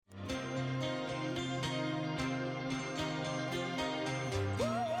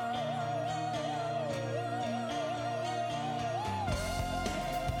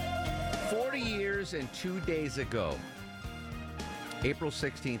years and 2 days ago, April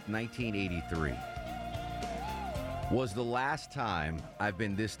 16th, 1983, was the last time I've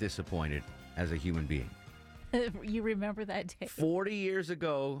been this disappointed as a human being. You remember that day? 40 years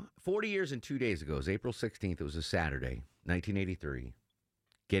ago, 40 years and 2 days ago, it was April 16th. It was a Saturday, 1983,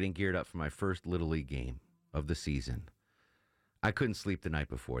 getting geared up for my first Little League game of the season. I couldn't sleep the night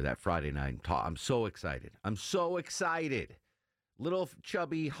before, that Friday night. I'm so excited. I'm so excited. Little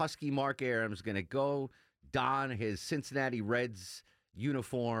chubby, husky Mark Arum's going to go don his Cincinnati Reds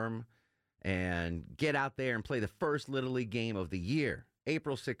uniform and get out there and play the first Little League game of the year.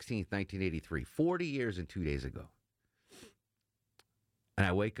 April 16th, 1983, 40 years and 2 days ago. And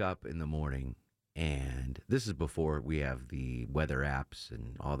I wake up in the morning, and this is before we have the weather apps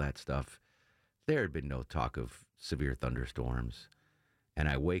and all that stuff. There had been no talk of severe thunderstorms. And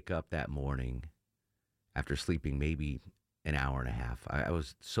I wake up that morning after sleeping maybe an hour and a half. I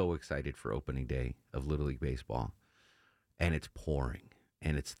was so excited for opening day of Little League Baseball. And it's pouring,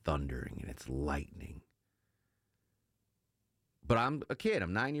 and it's thundering, and it's lightning. But I'm a kid.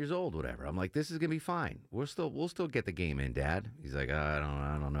 I'm 9 years old, whatever. I'm like, this is gonna be fine. We'll still get the game in, Dad. He's like, I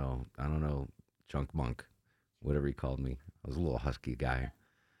don't know, chunk monk, whatever he called me. I was a little husky guy.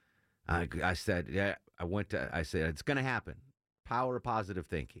 I said, yeah. I said, it's gonna happen. Power of positive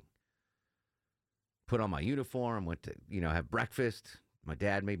thinking. Put on my uniform. Went to have breakfast. My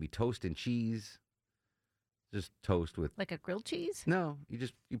dad made me toast and cheese. Just toast with like a grilled cheese? No,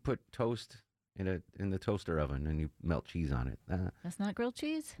 you put toast in the toaster oven, and you melt cheese on it. That's not grilled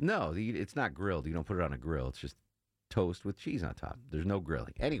cheese? No, it's not grilled. You don't put it on a grill. It's just toast with cheese on top. There's no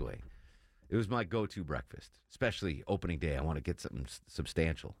grilling. Anyway, it was my go-to breakfast, especially opening day. I want to get something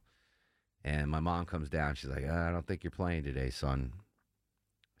substantial. And my mom comes down. She's like, I don't think you're playing today, son. I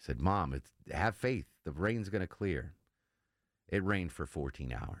said, Mom, have faith. The rain's going to clear. It rained for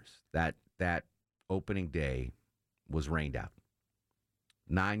 14 hours. That opening day was rained out.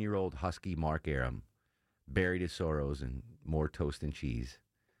 9-year-old husky Mark Arum buried his sorrows in more toast and cheese.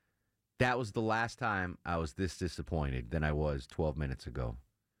 That was the last time I was this disappointed than I was 12 minutes ago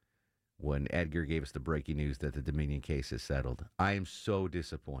when Edgar gave us the breaking news that the Dominion case is settled. I am so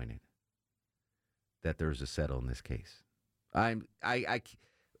disappointed that there's a settle in this case. I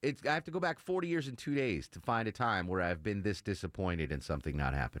have to go back 40 years and 2 days to find a time where I've been this disappointed in something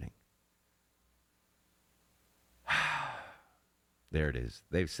not happening. There it is.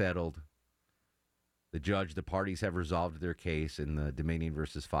 They've settled. The parties have resolved their case in the Dominion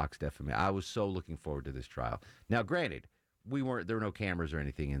versus Fox defamation. I was so looking forward to this trial. Now, granted, there were no cameras or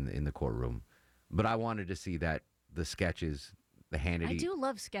anything in the courtroom, but I wanted to see the sketches, the Hannity. I do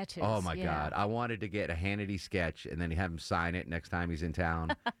love sketches. Oh, my God. I wanted to get a Hannity sketch and then have him sign it next time he's in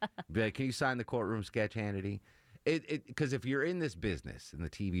town. Be like, can you sign the courtroom sketch, Hannity? Because if you're in this business, in the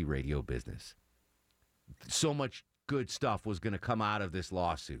TV, radio business, so much good stuff was going to come out of this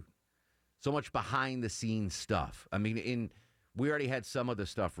lawsuit. So much behind-the-scenes stuff. I mean, we already had some of the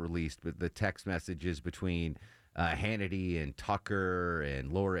stuff released, but the text messages between Hannity and Tucker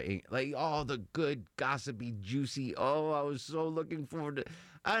and Laura, like all the good, gossipy, juicy. Oh, I was so looking forward to.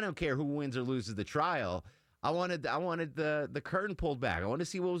 I don't care who wins or loses the trial. I wanted the curtain pulled back. I wanted to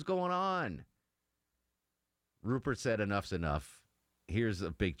see what was going on. Rupert said, "Enough's enough. Here's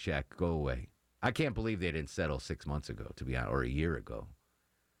a big check. Go away." I can't believe they didn't settle 6 months ago, to be honest, or a year ago.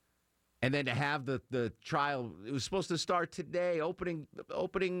 And then to have the trial, it was supposed to start today,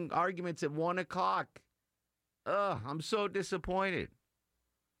 opening arguments at 1 o'clock. Ugh, I'm so disappointed.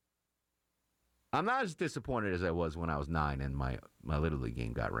 I'm not as disappointed as I was when I was 9 and my Little League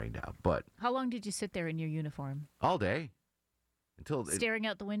game got rained out. But how long did you sit there in your uniform? All day. Staring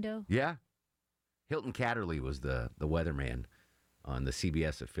out the window? Yeah. Hilton Catterley was the weatherman on the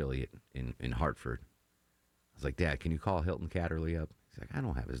CBS affiliate in Hartford. I was like, Dad, can you call Hilton Catterley up? He's like, I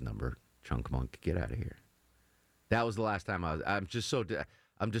don't have his number. Chunk monk, get out of here. That was the last time I'm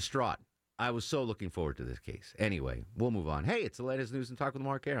distraught. I was so looking forward to this case. Anyway, we'll move on. Hey, it's the latest news and talk with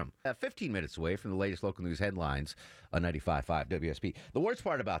Mark Arum. 15 minutes away from the latest local news headlines on 95.5 WSP. The worst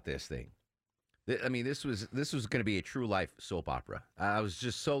part about this thing, this was going to be a true life soap opera. I was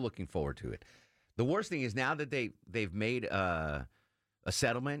just so looking forward to it. The worst thing is now that they've made a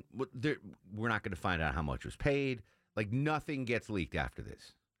settlement, we're not going to find out how much was paid. Like, nothing gets leaked after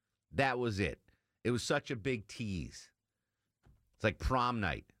this. That was it. It was such a big tease. It's like prom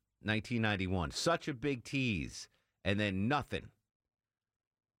night, 1991. Such a big tease. And then nothing.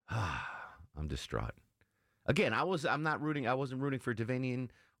 I'm distraught. Again, I wasn't rooting for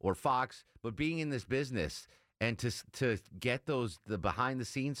Dominion or Fox, but being in this business and to get the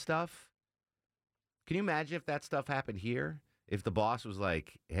behind-the-scenes stuff, can you imagine if that stuff happened here? If the boss was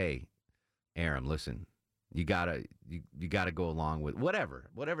like, hey, Arum, listen, you gotta go along with whatever.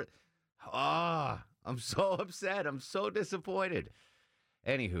 Ah, I'm so upset. I'm so disappointed.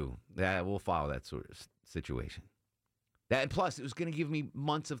 Anywho, we'll follow that sort of situation. That, and plus, it was going to give me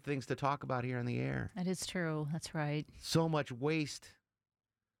months of things to talk about here on the air. That is true. That's right. So much waste.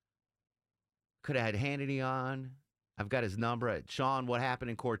 Could have had Hannity on. I've got his number. Sean, what happened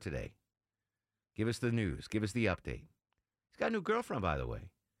in court today? Give us the news. Give us the update. He's got a new girlfriend, by the way.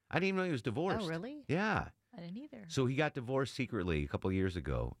 I didn't even know he was divorced. Oh, really? Yeah. I didn't either. So he got divorced secretly a couple of years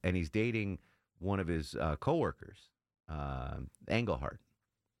ago, and he's dating one of his coworkers, Engelhardt.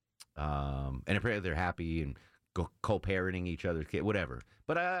 And apparently they're happy and co-parenting each other's kid, whatever.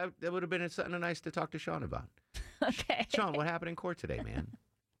 But it would have been something nice to talk to Sean about. Okay. Sean, what happened in court today, man?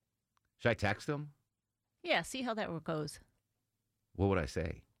 Should I text him? Yeah, see how that goes. What would I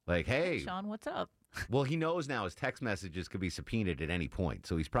say? Like, hey. Sean, what's up? Well, he knows now his text messages could be subpoenaed at any point,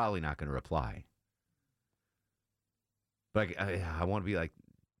 so he's probably not going to reply. But I want to be like,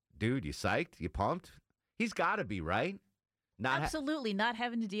 dude, you psyched? You pumped? He's got to be, right? Absolutely. Not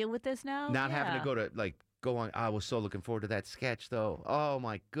having to deal with this now? Not having to go on. I was so looking forward to that sketch, though. Oh,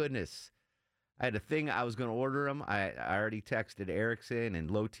 my goodness. I had a thing. I was going to order them. I already texted Erickson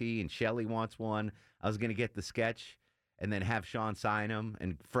and Loti, and Shelley wants one. I was going to get the sketch and then have Sean sign them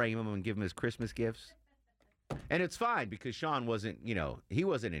and frame them and give him his Christmas gifts. And it's fine because Sean wasn't, he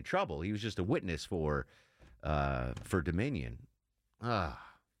wasn't in trouble. He was just a witness for Dominion. Ah,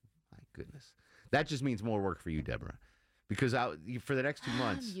 my goodness. That just means more work for you, Deborah. Because for the next 2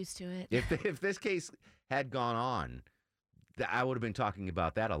 months, I'm used to it. If this case had gone on, I would have been talking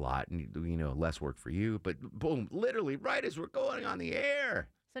about that a lot, and less work for you. But boom, literally right as we're going on the air.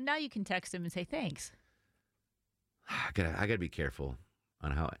 So now you can text him and say thanks. I gotta be careful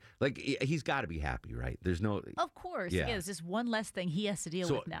on how. He's got to be happy, right? There's no. Of course, yeah. It's just one less thing he has to deal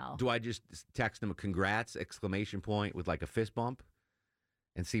with now. Do I just text him a congrats exclamation point with like a fist bump,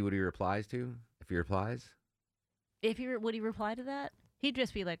 and see what he replies to? If he replies. Would he reply to that? He'd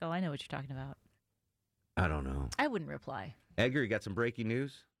just be like, "Oh, I know what you're talking about." I don't know. I wouldn't reply. Edgar, you got some breaking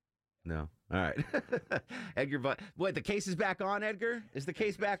news? No. All right. Edgar, but what? The case is back on, Edgar? Is the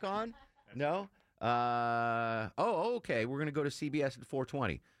case back on? No. Okay. We're gonna go to CBS at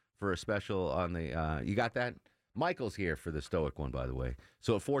 4:20 for a special on the. You got that? Michael's here for the Stoic one, by the way.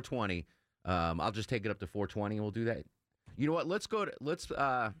 So at 4:20, I'll just take it up to 4:20, and we'll do that. You know what?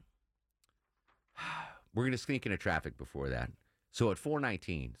 We're going to sneak into traffic before that. So at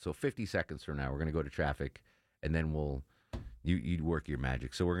 4:19, so 50 seconds from now, we're going to go to traffic, and then you work your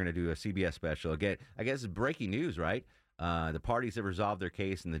magic. So we're going to do a CBS special. Again, I guess it's breaking news, right? The parties have resolved their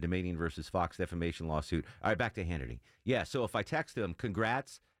case in the Dominion versus Fox defamation lawsuit. All right, back to Hannity. Yeah, so if I text him,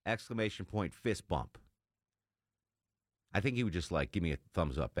 congrats, exclamation point, fist bump. I think he would just give me a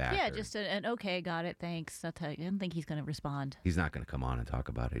thumbs up back. Yeah, just an okay, got it, thanks. I don't think he's going to respond. He's not going to come on and talk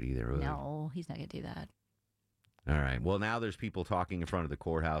about it either, really. No, he's not going to do that. All right. Well, now there's people talking in front of the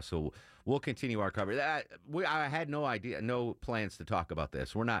courthouse, so we'll continue our coverage. I had no idea, no plans to talk about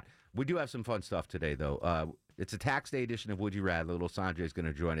this. We do have some fun stuff today, though. It's a tax day edition of Would You Rather. Little Sandra is going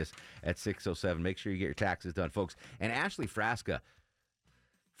to join us at 6:07. Make sure you get your taxes done, folks. And Ashley Frasca,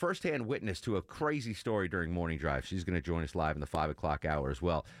 firsthand witness to a crazy story during Morning Drive. She's going to join us live in the 5 o'clock hour as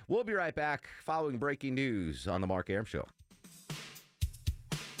well. We'll be right back following breaking news on The Mark Arum Show.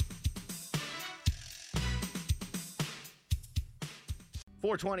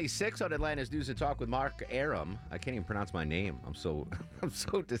 .426 on Atlanta's News and Talk with Mark Arum. I can't even pronounce my name. I'm so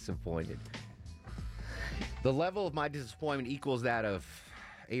disappointed. The level of my disappointment equals that of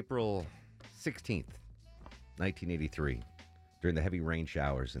April 16th, 1983, during the heavy rain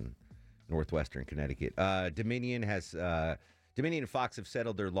showers in northwestern Connecticut. Dominion and Fox have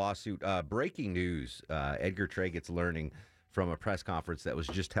settled their lawsuit. Breaking news, Edgar Traggett's learning from a press conference that was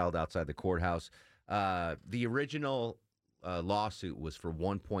just held outside the courthouse. The original lawsuit was for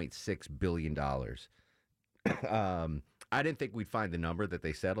 $1.6 billion. I didn't think we'd find the number that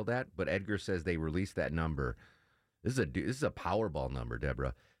they settled at, but Edgar says they released that number. This is a Powerball number,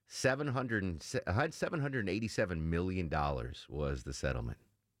 Deborah. $787 million was the settlement.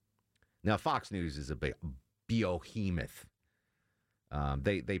 Now, Fox News is a big behemoth.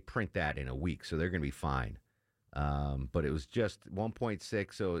 They print that in a week, so they're going to be fine. But it was just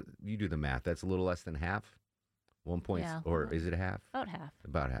 1.6, so you do the math. That's a little less than half. Or is it half? About half.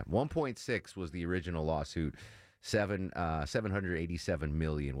 About half. 1.6 was the original lawsuit. $787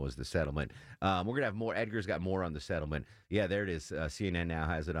 million was the settlement. We're gonna have more. Edgar's got more on the settlement. Yeah, there it is. CNN now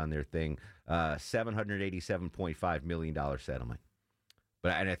has it on their thing. $787.5 million settlement.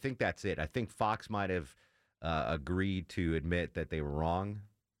 And I think that's it. I think Fox might have agreed to admit that they were wrong.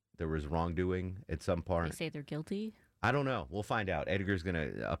 there was wrongdoing at some They part. say they're guilty. I don't know. We'll find out. Edgar's going to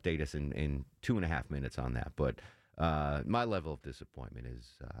update us in 2.5 minutes on that. But my level of disappointment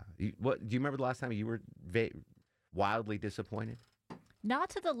is what? Do you remember the last time you were wildly disappointed? Not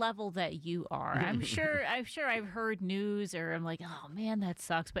to the level that you are. I'm sure I've heard news or I'm like, oh man, that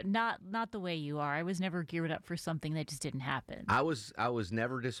sucks. But not the way you are. I was never geared up for something that just didn't happen. I was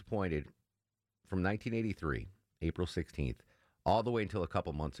never disappointed from 1983, April 16th, all the way until a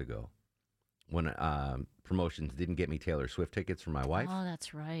couple months ago, when promotions didn't get me Taylor Swift tickets for my wife. Oh,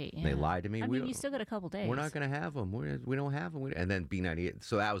 that's right. Yeah. They lied to me. I mean, you still got a couple days. We're not going to have them. We don't have them. And then B98.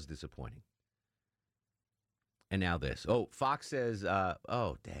 So that was disappointing. And now this. Oh, Fox says,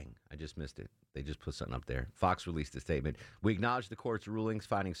 oh, dang, I just missed it. They just put something up there. Fox released a statement. We acknowledge the court's rulings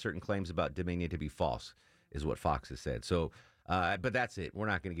finding certain claims about Dominion to be false, is what Fox has said. So, but that's it. We're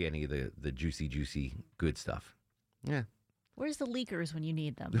not going to get any of the juicy, good stuff. Yeah. Where's the leakers when you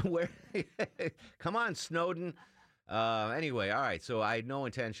need them? Where? Come on, Snowden. Anyway, all right. So I had no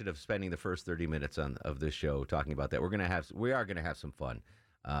intention of spending the first 30 minutes of this show talking about that. We are gonna have some fun.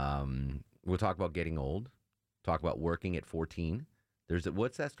 We'll talk about getting old. Talk about working at 14.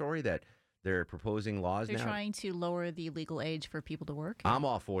 What's that story that they're proposing laws They're now? trying to lower the legal age for people to work. I'm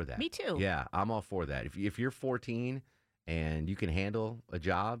all for that. Me too. Yeah, I'm all for that. If you're 14 and you can handle a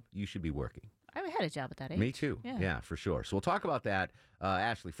job, you should be working. I had a job at that age. Me too. Yeah. Yeah, for sure. So we'll talk about that.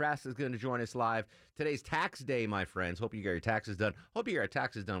 Ashley Frast is going to join us live. Today's tax day, my friends. Hope you got your taxes done. Hope you got your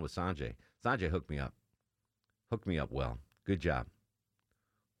taxes done with Sanjay. Sanjay hooked me up. Hooked me up well. Good job.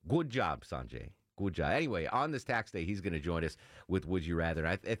 Good job, Sanjay. Good job. Anyway, on this tax day, he's going to join us with Would You Rather.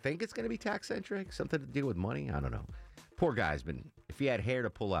 I think it's going to be tax-centric, something to do with money. I don't know. Poor guy's been, if he had hair to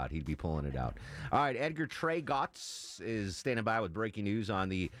pull out, he'd be pulling it out. All right, Edgar Trey Gotts is standing by with breaking news on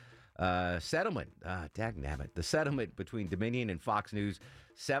the settlement. Dagnabbit. The settlement between Dominion and Fox News,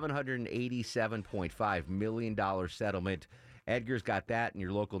 $787.5 million settlement. Edgar's got that in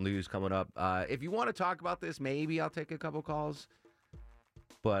your local news coming up. If you want to talk about this, maybe I'll take a couple calls.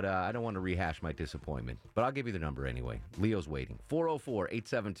 But I don't want to rehash my disappointment. But I'll give you the number anyway. Leo's waiting.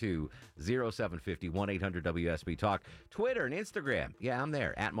 404-872-0750, 1-800-WSB Talk. Twitter and Instagram. Yeah, I'm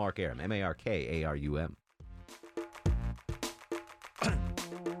there. At Mark Arum. MarkArum.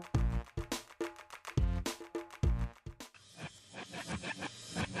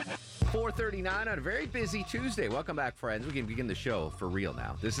 4:39 on a very busy Tuesday. Welcome back, friends. We can begin the show for real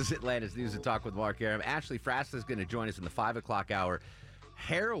now. This is Atlanta's News and Talk with Mark Arum. Ashley Frast is going to join us in the 5 o'clock hour.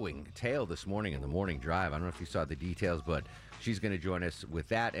 Harrowing tale this morning in the morning drive. I don't know if you saw the details, but she's going to join us with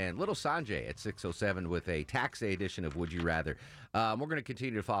that. And little Sanjay at 6:07 with a tax day edition of Would You Rather. We're going to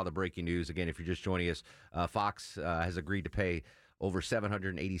continue to follow the breaking news. Again, if you're just joining us, Fox has agreed to pay over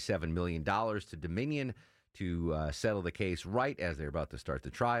 $787 million to Dominion to settle the case right as they're about to start the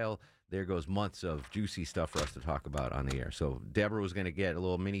trial. There goes months of juicy stuff for us to talk about on the air. So Deborah was going to get a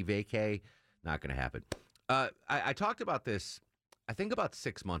little mini vacay. Not going to happen. I talked about this, I think about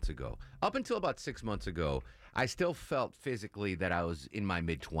 6 months ago. Up until about 6 months ago, I still felt physically that I was in my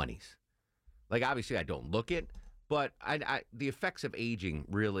mid-20s. Like, obviously, I don't look it, but the effects of aging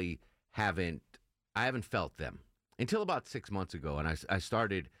really I haven't felt them until about 6 months ago, and I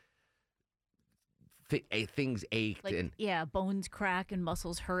started, things ached. Like, and bones crack and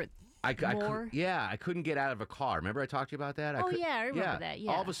muscles hurt more. I couldn't get out of a car. Remember I talked to you about that? I remember that,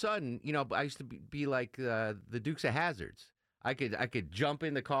 yeah. All of a sudden, I used to be like the Dukes of Hazzards. I could jump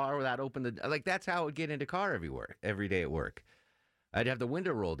in the car without opening that's how I would get into car every day at work. I'd have the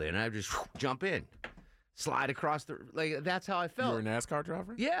window rolled in, and I'd just jump in, slide across that's how I felt. You were a NASCAR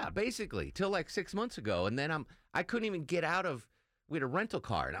driver? Yeah, basically, till 6 months ago, and then I couldn't even get out of. We had a rental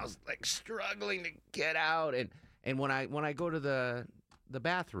car, and I was struggling to get out, and when I go to the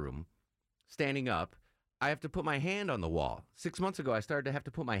bathroom, standing up, I have to put my hand on the wall. 6 months ago, I started to have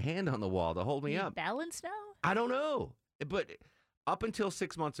to put my hand on the wall to hold me up. Balance now? I don't know. But up until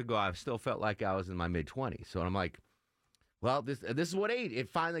 6 months ago, I still felt like I was in my mid-20s. So I'm like, well, this is what age. It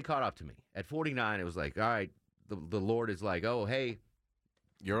finally caught up to me. At 49, it was like, all right, the Lord is like, oh, hey.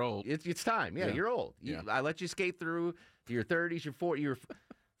 You're old. It's time. Yeah, you're old. Yeah. I let you skate through to your 30s, your 40s, you're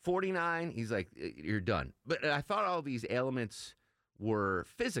 49. He's like, you're done. But I thought all these ailments were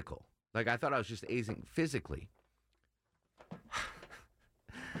physical. Like, I thought I was just aging physically.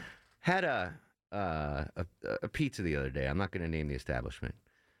 Had a pizza the other day. I'm not going to name the establishment.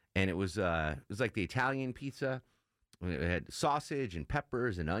 And it was like the Italian pizza. It had sausage and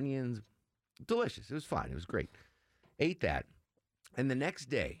peppers and onions. Delicious. It was fine. It was great. Ate that. And the next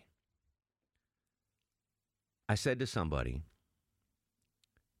day, I said to somebody,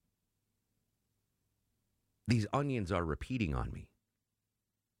 these onions are repeating on me.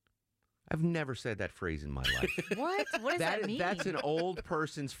 I've never said that phrase in my life. What? What does that mean? That's an old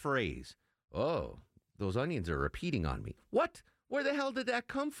person's phrase. Oh, those onions are repeating on me. What? Where the hell did that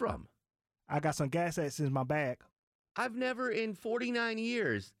come from? I got some gas ads in my bag. I've never in 49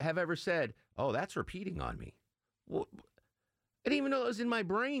 years have ever said, oh, that's repeating on me. Well, I didn't even know it was in my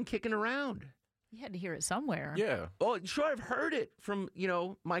brain kicking around. You had to hear it somewhere. Yeah. Oh, sure, I've heard it from,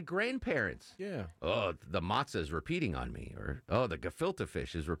 my grandparents. Yeah. Oh, the matzah is repeating on me. Or, oh, the gefilte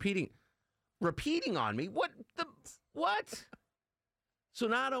fish is repeating on me? What? So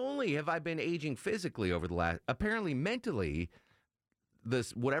not only have I been aging physically over the last, apparently mentally,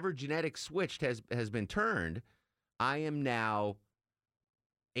 this whatever genetic switch has been turned, I am now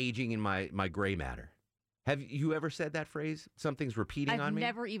aging in my gray matter. Have you ever said that phrase? Something's repeating on me? I've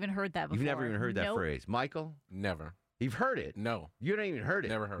never even heard that before. You've never even heard that Nope. phrase. Michael? Never. You've heard it? No. You haven't even heard it?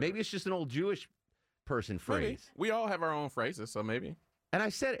 Never heard Maybe it. it's just an old Jewish person Maybe. phrase. We all have our own phrases, so maybe. And I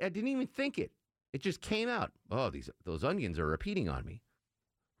said it. I didn't even think it. It just came out. Oh, those onions are repeating on me.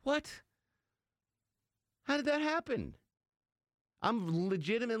 What? How did that happen? I'm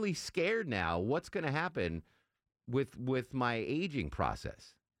legitimately scared now. What's going to happen with my aging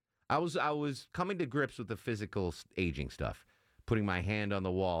process? I was coming to grips with the physical aging stuff, putting my hand on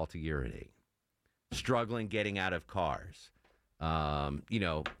the wall to urinate, struggling getting out of cars,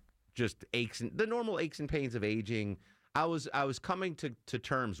 just the normal aches and pains of aging. I was coming to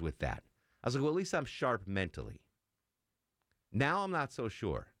terms with that. I was like, well, at least I'm sharp mentally. Now I'm not so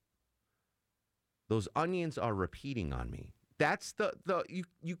sure. Those onions are repeating on me. That's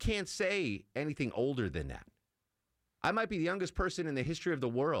you can't say anything older than that. I might be the youngest person in the history of the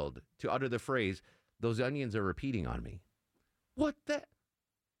world to utter the phrase, those onions are repeating on me. What the?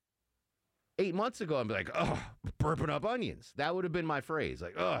 8 months ago, I'd be like, oh, burping up onions. That would have been my phrase.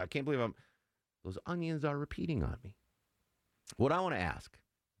 Like, oh, I can't believe those onions are repeating on me. What I want to ask,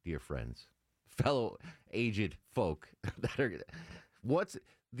 dear friends, fellow aged folk, what's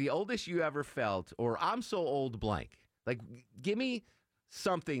the oldest you ever felt, or I'm so old blank? Like, give me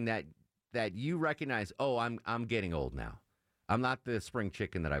something that you recognize, oh, I'm getting old now. I'm not the spring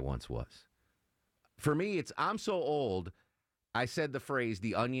chicken that I once was. For me, it's I'm so old, I said the phrase,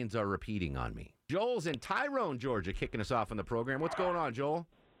 the onions are repeating on me. Joel's in Tyrone, Georgia, kicking us off on the program. What's going on, Joel?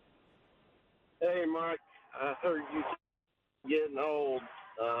 Hey, Mark. I heard you getting old.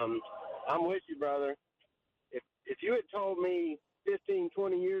 I'm with you, brother. If you had told me 15,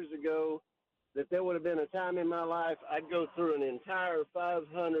 20 years ago that there would have been a time in my life I'd go through an entire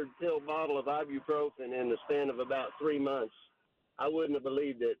 500-pill bottle of ibuprofen in the span of about 3 months, I wouldn't have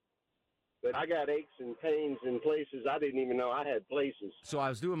believed it. But I got aches and pains in places I didn't even know I had places. So I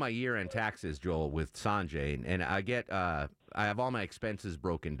was doing my year-end taxes, Joel, with Sanjay, and I have all my expenses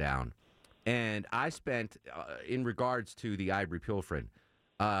broken down. And I spent, in regards to the ibuprofen,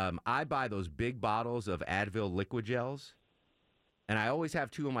 I buy those big bottles of Advil liquid gels, and I always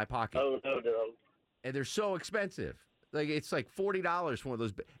have 2 in my pocket. Oh, no. And they're so expensive. Like, it's like $40 for one of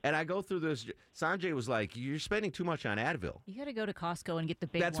those. And I go through those. Sanjay was like, you're spending too much on Advil. You got to go to Costco and get the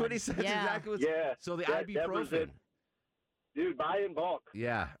big That's one. what he said. Yeah. Exactly. Yeah. So the that was ibuprofen. it. Dude, buy in bulk.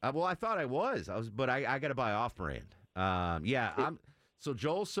 Yeah. Well, I thought I was. But I got to buy off-brand. Yeah. So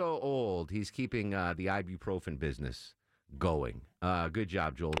Joel's so old, he's keeping the ibuprofen business going. Good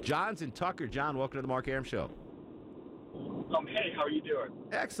job, Joel. John's in Tucker. John, welcome to the Mark Arum Show. Hey, how are you doing?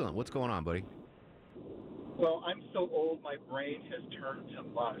 Excellent. What's going on, buddy? Well, I'm so old, my brain has turned to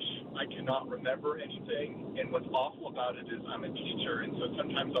mush. I cannot remember anything, and what's awful about it is I'm a teacher, and so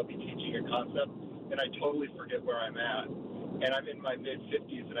sometimes I'll be teaching a concept, and I totally forget where I'm at. And I'm in my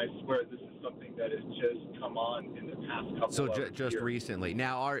mid-50s, and I swear this is something that has just come on in the past couple So of years. just recently.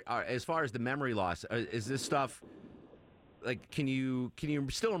 Now, as far as the memory loss, is this stuff, like, can you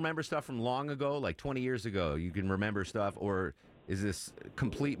still remember stuff from long ago, like 20 years ago? You can remember stuff, or is this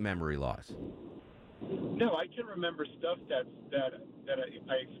complete memory loss? No, I can remember stuff that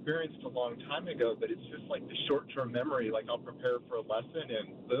I experienced a long time ago, but it's just like the short-term memory. Like I'll prepare for a lesson,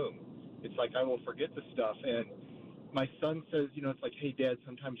 and boom, it's like I will forget the stuff. And my son says, it's like, hey, Dad,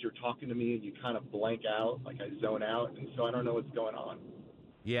 sometimes you're talking to me and you kind of blank out, like I zone out, and so I don't know what's going on.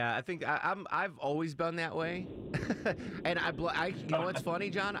 Yeah, I think I've always been that way, and I you know what's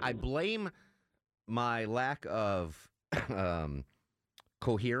funny, John? I blame my lack of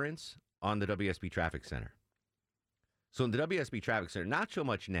coherence on the WSB Traffic Center. So in the WSB Traffic Center, not so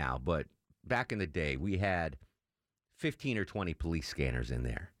much now, but back in the day, we had 15 or 20 police scanners in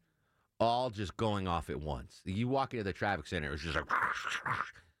there, all just going off at once. You walk into the traffic center, it was just like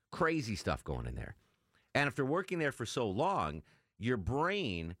crazy stuff going in there. And after working there for so long, your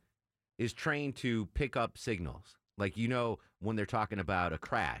brain is trained to pick up signals. Like, when they're talking about a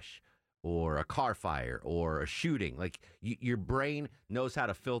crash or a car fire or a shooting. Like your brain knows how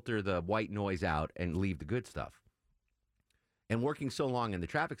to filter the white noise out and leave the good stuff. And working so long in the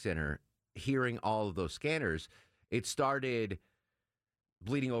traffic center, hearing all of those scanners, it started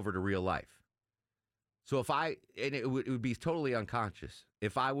bleeding over to real life. So it would be totally unconscious.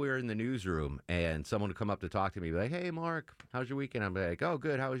 If I were in the newsroom and someone would come up to talk to me, be like, hey, Mark, how's your weekend? I'm like, oh,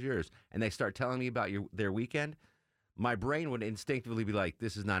 good. How was yours? And they start telling me about their weekend. My brain would instinctively be like,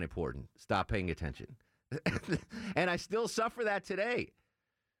 this is not important. Stop paying attention. And I still suffer that today.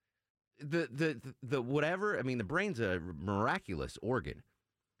 The whatever, I mean, the brain's a miraculous organ.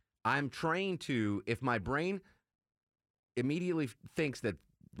 I'm trained to, if my brain immediately thinks that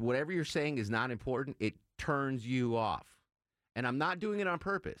whatever you're saying is not important, it turns you off. And I'm not doing it on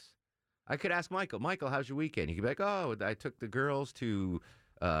purpose. I could ask Michael, how's your weekend? He could be like, oh, I took the girls to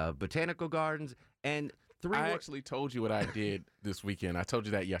botanical gardens. And I actually told you what I did this weekend. I told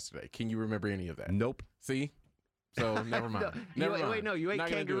you that yesterday. Can you remember any of that? Nope. See? So never mind. You ate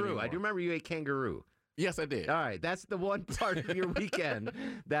kangaroo. I do remember you ate kangaroo. Yes, I did. All right, that's the one part of your weekend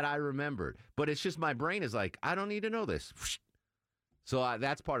that I remembered. But it's just my brain is like, I don't need to know this. So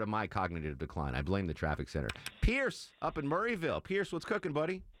that's part of my cognitive decline. I blame the traffic center. Pierce up in Murrayville. Pierce, what's cooking,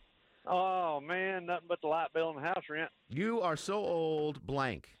 buddy? Oh, man, nothing but the light bill and the house rent. You are so old,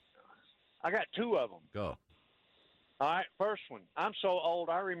 blank. I got two of them. Go. All right, first one. I'm so old,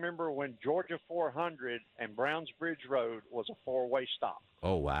 I remember when Georgia 400 and Browns Bridge Road was a four-way stop.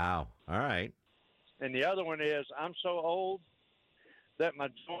 Oh, wow. All right. And the other one is I'm so old that my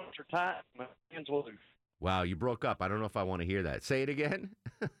joints are tight and my hands loose. Wow, you broke up. I don't know if I want to hear that. Say it again.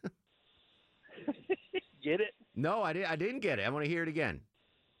 Get it? No, I didn't get it. I want to hear it again.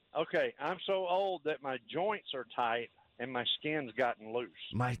 Okay, I'm so old that my joints are tight and my skin's gotten loose.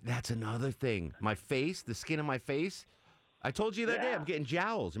 That's another thing. My face, the skin of my face. I told you that day I'm getting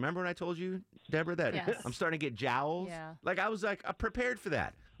jowls. Remember when I told you, Deborah, that Yes. I'm starting to get jowls? Yeah. Like I was like, I'm prepared for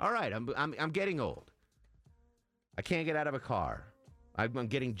that. All right, I'm getting old. I can't get out of a car. I'm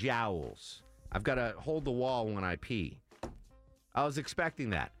getting jowls. I've got to hold the wall when I pee. I was expecting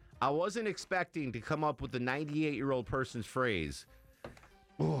that. I wasn't expecting to come up with the 98-year-old person's phrase,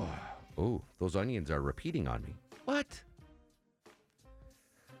 oh, those onions are repeating on me. What?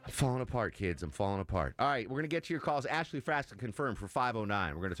 I'm falling apart, kids. I'm falling apart. All right, we're going to get to your calls. Ashley Frasca confirmed for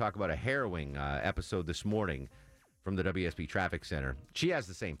 509. We're going to talk about a harrowing episode this morning from the WSB Traffic Center. She has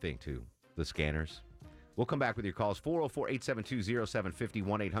the same thing, too, the scanners. We'll come back with your calls. 404-872-0750,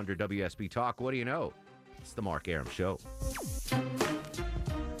 1-800-WSB-TALK. What do you know? It's the Mark Arum Show.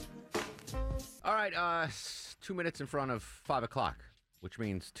 All right, 2 minutes in front of 5 o'clock, which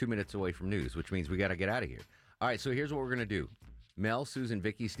means 2 minutes away from news, which means we got to get out of here. All right, so here's what we're going to do. Mel, Susan,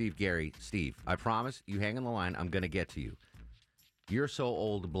 Vicky, Steve, Gary, Steve, I promise you hang on the line. I'm going to get to you. You're so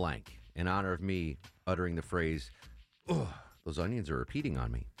old blank, in honor of me uttering the phrase, those onions are repeating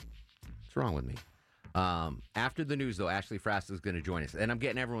on me. What's wrong with me? After the news, though, Ashley Frasca is going to join us. And I'm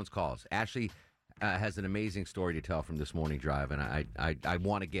getting everyone's calls. Ashley has an amazing story to tell from this morning drive, and I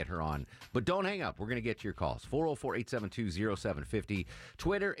want to get her on. But don't hang up. We're going to get to your calls. 404-872-0750.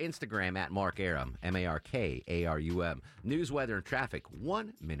 Twitter, Instagram, at Mark Arum, MarkArum. News, weather, and traffic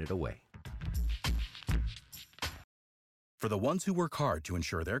 1 minute away. For the ones who work hard to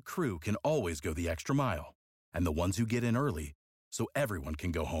ensure their crew can always go the extra mile, and the ones who get in early so everyone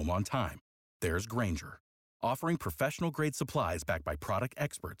can go home on time, there's Grainger, offering professional-grade supplies backed by product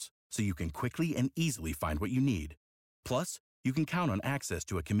experts so you can quickly and easily find what you need. Plus, you can count on access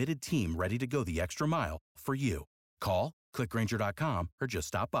to a committed team ready to go the extra mile for you. Call, click Grainger.com, or just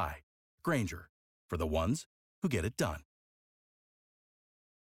stop by. Grainger, for the ones who get it done.